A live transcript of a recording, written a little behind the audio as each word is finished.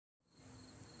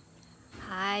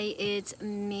Hi, it's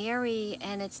Mary,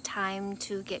 and it's time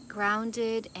to get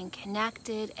grounded and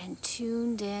connected and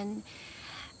tuned in,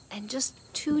 and just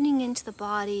tuning into the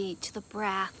body, to the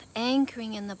breath,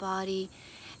 anchoring in the body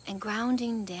and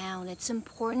grounding down. It's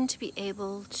important to be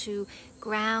able to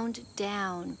ground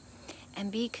down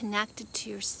and be connected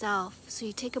to yourself, so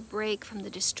you take a break from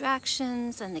the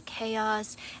distractions and the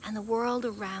chaos and the world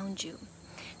around you.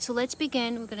 So let's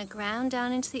begin. We're going to ground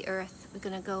down into the earth. We're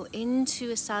going to go into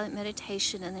a silent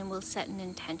meditation, and then we'll set an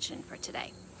intention for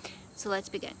today. So let's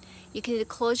begin. You can either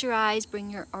close your eyes, bring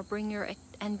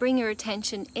your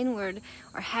attention inward,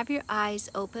 or have your eyes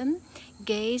open.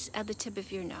 Gaze at the tip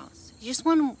of your nose. You just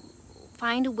want to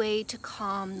find a way to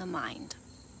calm the mind,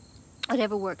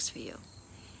 whatever works for you.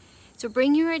 So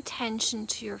bring your attention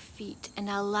to your feet and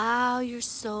allow your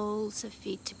soles of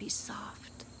feet to be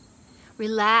soft,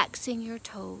 relaxing your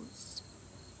toes.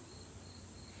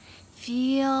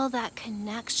 Feel that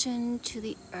connection to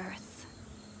the earth,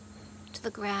 to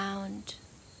the ground.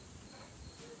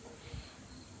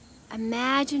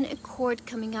 Imagine a cord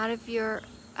coming out of your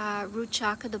root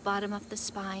chakra, the bottom of the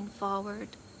spine, forward.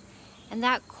 And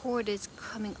that cord is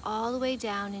coming all the way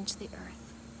down into the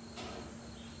earth,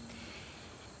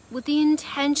 with the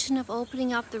intention of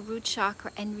opening up the root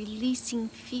chakra and releasing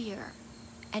fear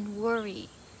and worry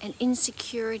and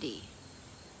insecurity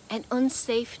and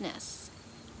unsafeness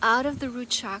out of the root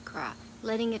chakra,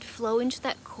 letting it flow into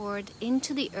that cord,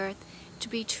 into the earth, to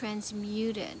be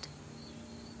transmuted,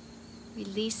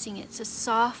 releasing it, so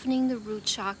softening the root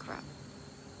chakra.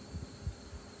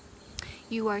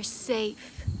 You are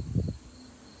safe.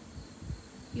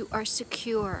 You are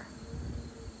secure.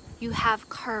 You have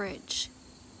courage.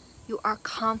 You are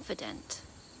confident.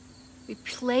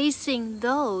 Replacing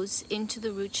those into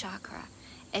the root chakra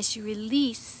as you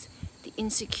release the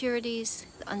insecurities,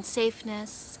 the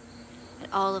unsafeness,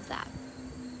 and all of that.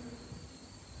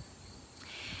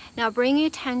 Now bring your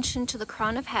attention to the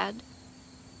crown of head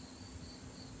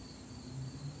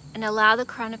and allow the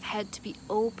crown of head to be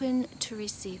open to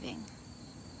receiving.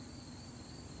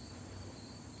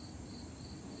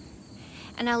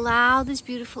 And allow this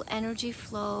beautiful energy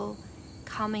flow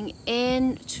coming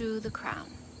in through the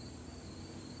crown.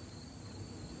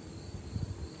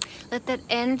 Let that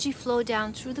energy flow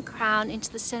down through the crown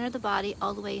into the center of the body,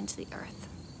 all the way into the earth.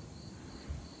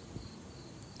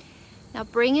 Now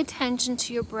bring attention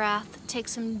to your breath. Take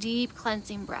some deep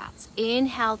cleansing breaths.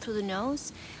 Inhale through the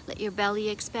nose. Let your belly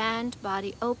expand,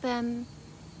 body open.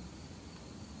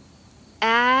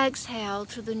 Exhale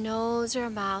through the nose or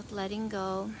mouth, letting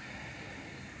go.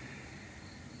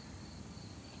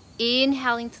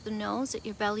 Inhaling through the nose, let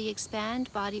your belly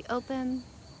expand, body open.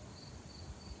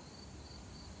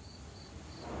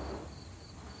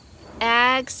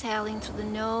 Exhaling through the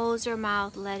nose or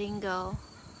mouth, letting go.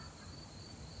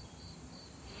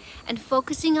 And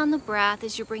focusing on the breath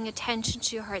as you bring attention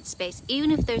to your heart space. Even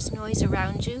if there's noise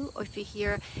around you, or if you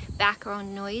hear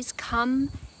background noise, come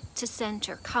to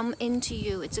center, come into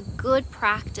you. It's a good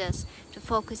practice to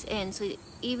focus in, so that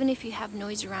even if you have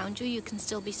noise around you, you can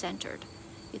still be centered.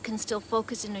 You can still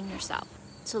focus in on yourself.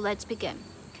 So let's begin.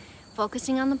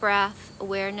 Focusing on the breath,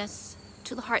 awareness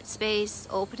to the heart space,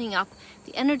 opening up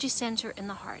the energy center in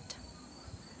the heart.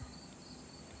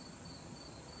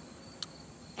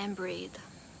 And breathe.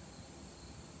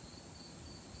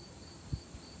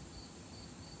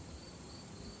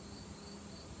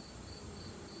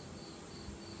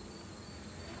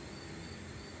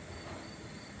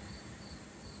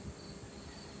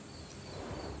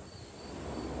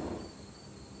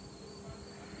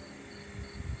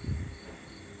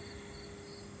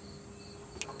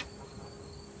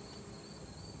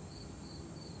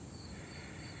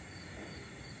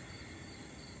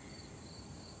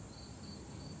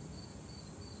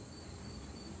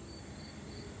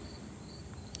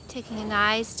 Taking a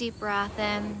nice deep breath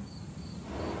in,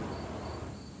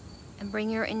 and bring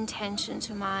your intention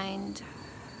to mind.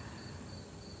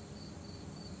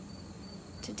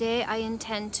 Today I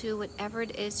intend to, whatever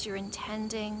it is you're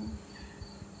intending,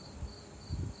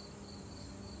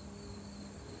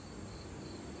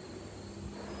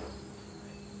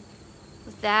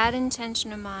 with that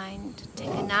intention in mind, take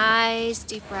a nice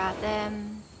deep breath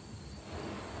in.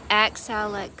 Exhale,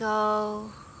 let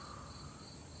go.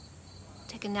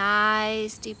 Take a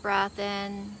nice deep breath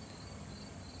in.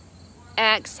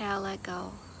 Exhale, let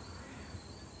go.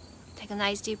 Take a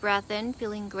nice deep breath in,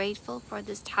 feeling grateful for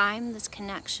this time, this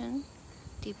connection.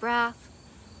 Deep breath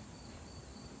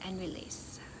and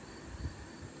release.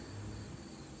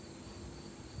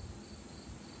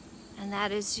 And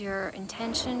that is your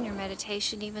intention, your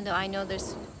meditation. Even though I know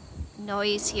there's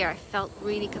noise here, I felt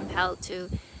really compelled to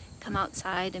come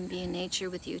outside and be in nature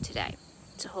with you today.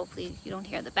 So hopefully you don't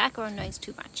hear the background noise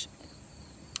too much.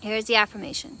 Here's the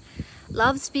affirmation.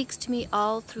 Love speaks to me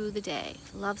all through the day.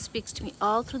 Love speaks to me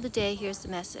all through the day. Here's the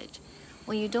message.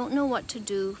 When you don't know what to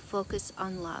do, focus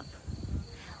on love.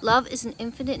 Love is an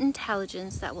infinite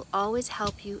intelligence that will always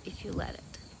help you if you let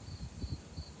it.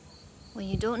 When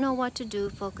you don't know what to do,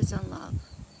 focus on love.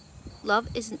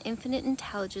 Love is an infinite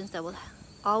intelligence that will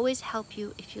always help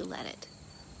you if you let it.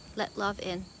 Let love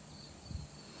in.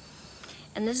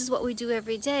 And this is what we do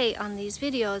every day on these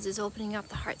videos, is opening up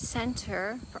the heart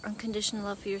center for unconditional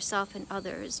love for yourself and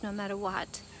others, no matter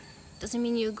what. Doesn't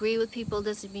mean you agree with people,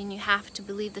 doesn't mean you have to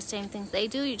believe the same things they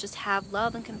do. You just have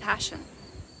love and compassion.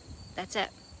 That's it.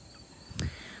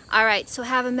 All right, so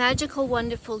have a magical,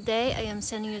 wonderful day. I am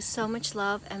sending you so much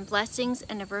love and blessings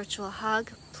and a virtual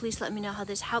hug. Please let me know how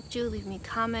this helped you. Leave me a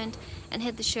comment and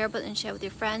hit the share button and share with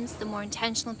your friends. The more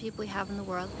intentional people we have in the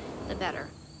world, the better.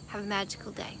 Have a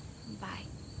magical day. Bye.